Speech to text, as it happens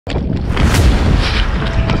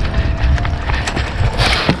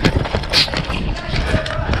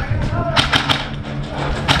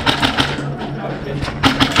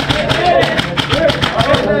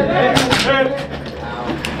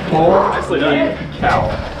cow.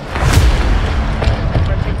 Can I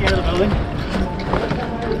take care of the building?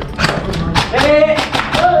 Hey!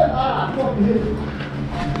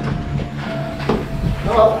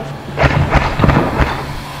 Hello.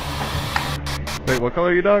 Wait, what color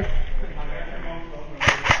are you, dog?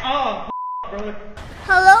 Oh, brother.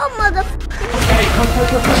 Hello, mother. Hey, come.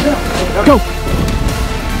 Go!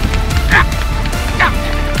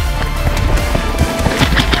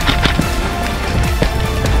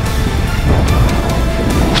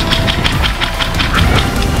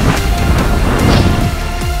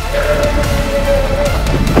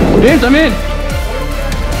 James, I'm in!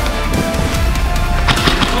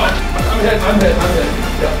 I'm hit.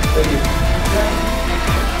 Yeah, thank you.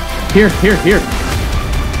 Here.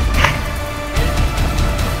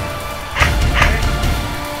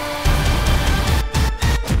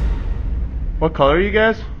 What color are you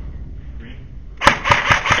guys? Green.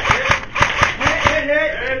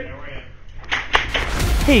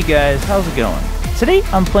 Hey guys, how's it going? Today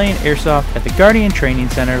I'm playing Airsoft at the Guardian Training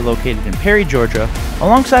Center located in Perry, Georgia,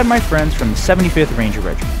 alongside my friends from the 75th Ranger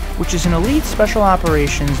Regiment, which is an elite special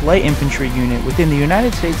operations light infantry unit within the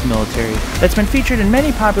United States military that's been featured in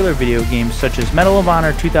many popular video games such as Medal of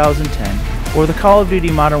Honor 2010 or the Call of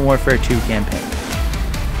Duty Modern Warfare 2 campaign.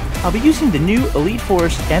 I'll be using the new Elite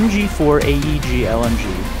Force MG4 AEG LMG,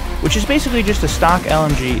 which is basically just a stock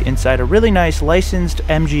LMG inside a really nice licensed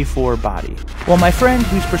MG4 body, while my friend,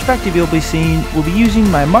 whose perspective you'll be seeing, will be using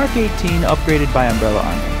my Mark 18 upgraded by Umbrella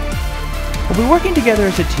Army. We'll be working together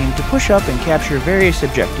as a team to push up and capture various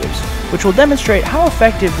objectives, which will demonstrate how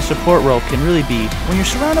effective the support role can really be when you're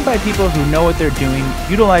surrounded by people who know what they're doing,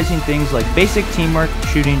 utilizing things like basic teamwork,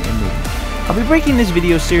 shooting, and movement. I'll be breaking this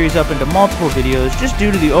video series up into multiple videos just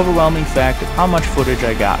due to the overwhelming fact of how much footage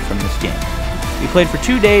I got from this game. We played for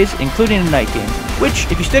 2 days, including a night game, which,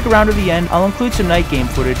 if you stick around to the end, I'll include some night game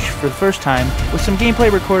footage for the first time with some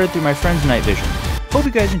gameplay recorded through my friend's night vision. Hope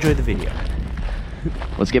you guys enjoyed the video.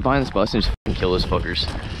 Let's get behind this bus and just kill those fuckers.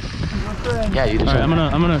 Yeah, you do. Alright,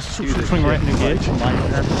 I'm gonna swing right into engage.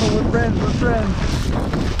 Oh, we're friends.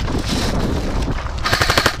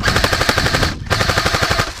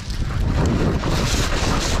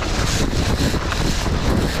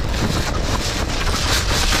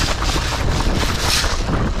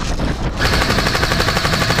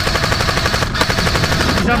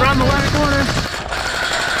 He's around the left corner.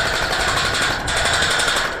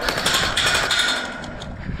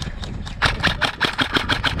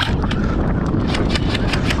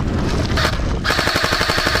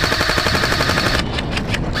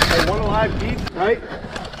 Hey, one alive deep, right?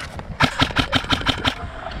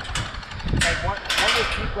 Hey, one is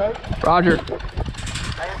deep, right? Roger. I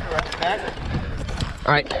have to run back.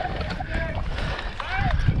 All right.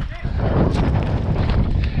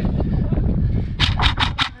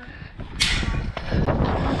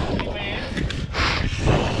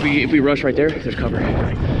 If we rush right there, there's cover.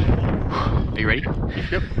 Are you ready?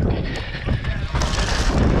 Yep.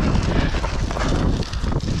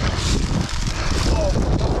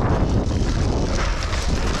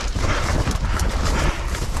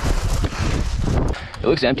 It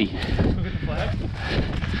looks empty. Look at the flag.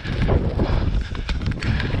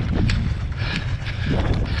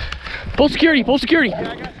 Pull security, pull security. Yeah, I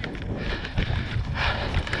got you.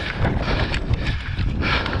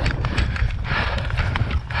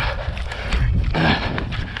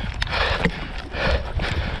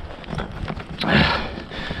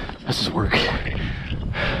 This is work.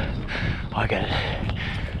 Oh, I got it.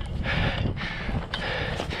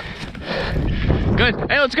 Good.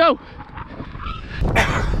 Hey, let's go.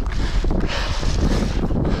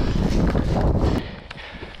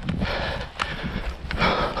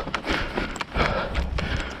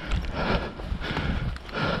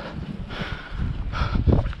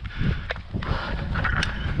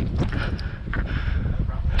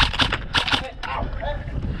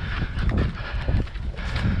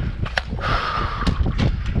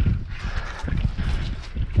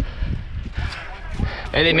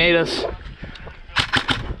 Hey, they made us.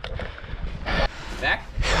 Back?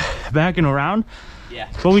 Back and around? Yeah.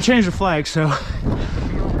 But we changed the flag, so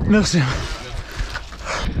Milsim.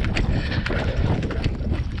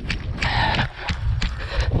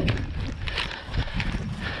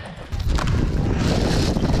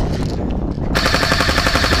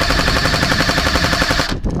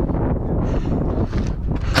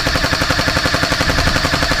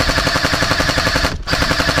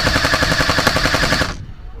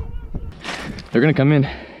 They're gonna come in.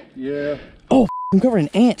 Yeah. Oh, I'm covered in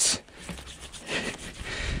ants.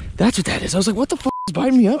 That's what that is. I was like, what the fuck is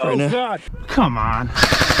biting me up right now? Oh God! Come on.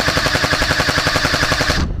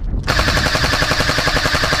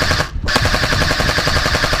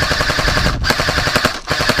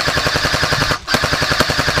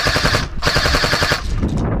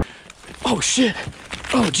 shit.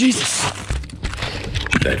 Oh, Jesus.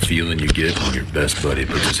 That feeling you get when your best buddy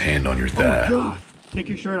puts his hand on your thigh. God. Take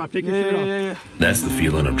your shirt off. Take your shirt off. That's the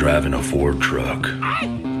feeling of driving a Ford truck.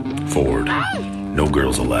 Ford. No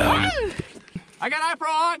girls allowed. I got iPro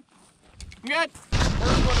on. I'm good.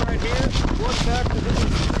 First one right here. One back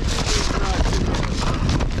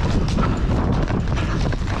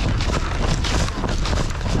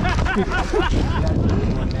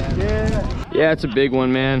to Yeah, it's a big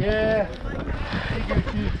one, man. Yeah.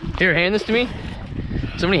 Here, hand this to me.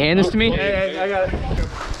 Somebody hand this to me. Hey, I got it.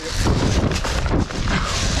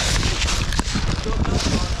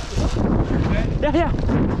 Yeah.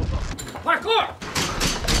 Parkour!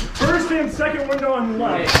 First and second window on the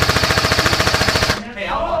left.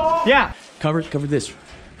 Yeah. Cover this.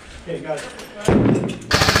 Okay, got it.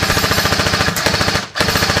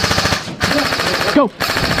 Go.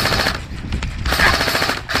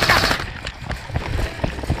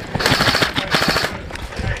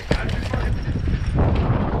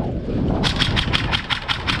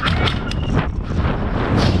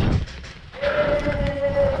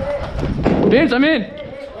 Vince, I'm in.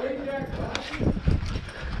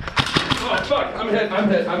 Oh, fuck. I'm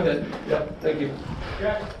hit. Yep, thank you.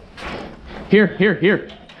 Here.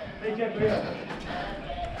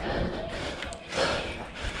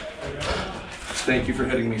 Thank you for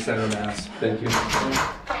hitting me center mass. Thank you.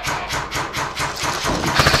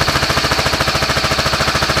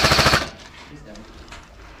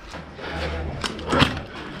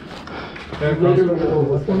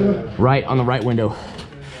 Right on the right window.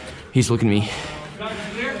 He's looking at me.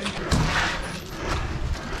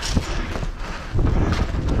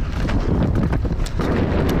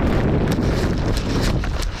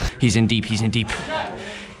 He's in deep.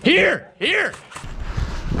 Here!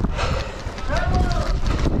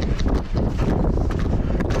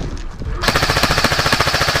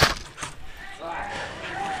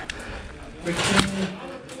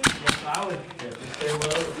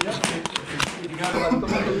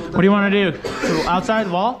 What do you want to do? So outside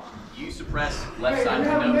the wall? You suppress left side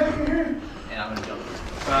window, and I'm gonna jump.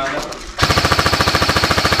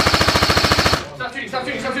 Stop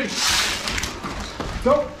shooting!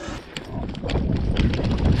 Go.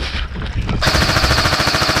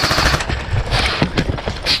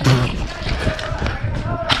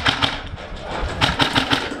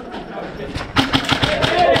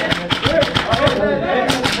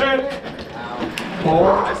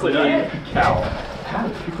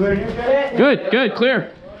 You clear? Good,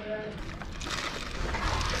 clear.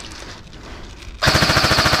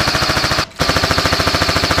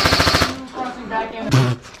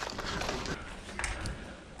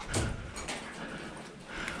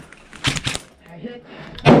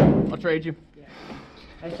 I'll trade you.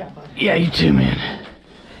 Yeah, you too, man.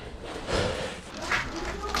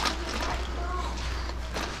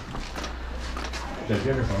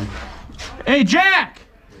 Hey, Jack!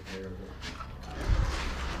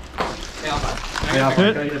 Can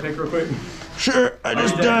I get a pic real quick? Sure, I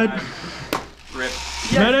just died. Rip.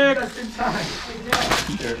 Medic!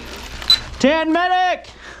 Tan medic!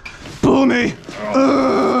 Pull me!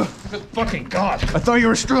 Fucking God! I thought you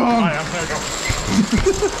were strong. Alright, I'm gonna go.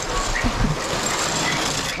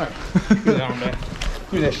 Alright, give me that one back.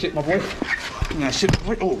 Give me that shit, my boy. Give me that shit,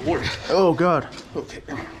 my boy. Oh, Lord. Oh, God. Okay.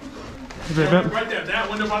 Right there, that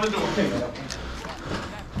window by the door. Right there.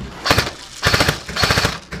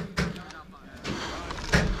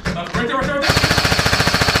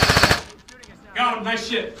 Got him, nice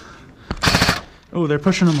shit. Oh, they're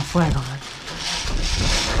pushing on the flag already.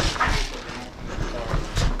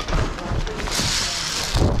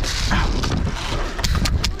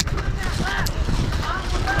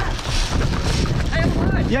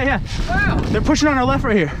 Yeah. Wow. They're pushing on our left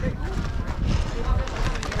right here.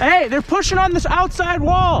 Hey, they're pushing on this outside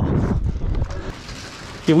wall.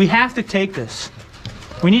 Yeah, we have to take this.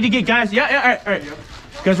 We need to get guys. Yeah, all right. You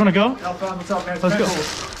guys want to go? What's up, man?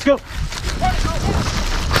 Let's go.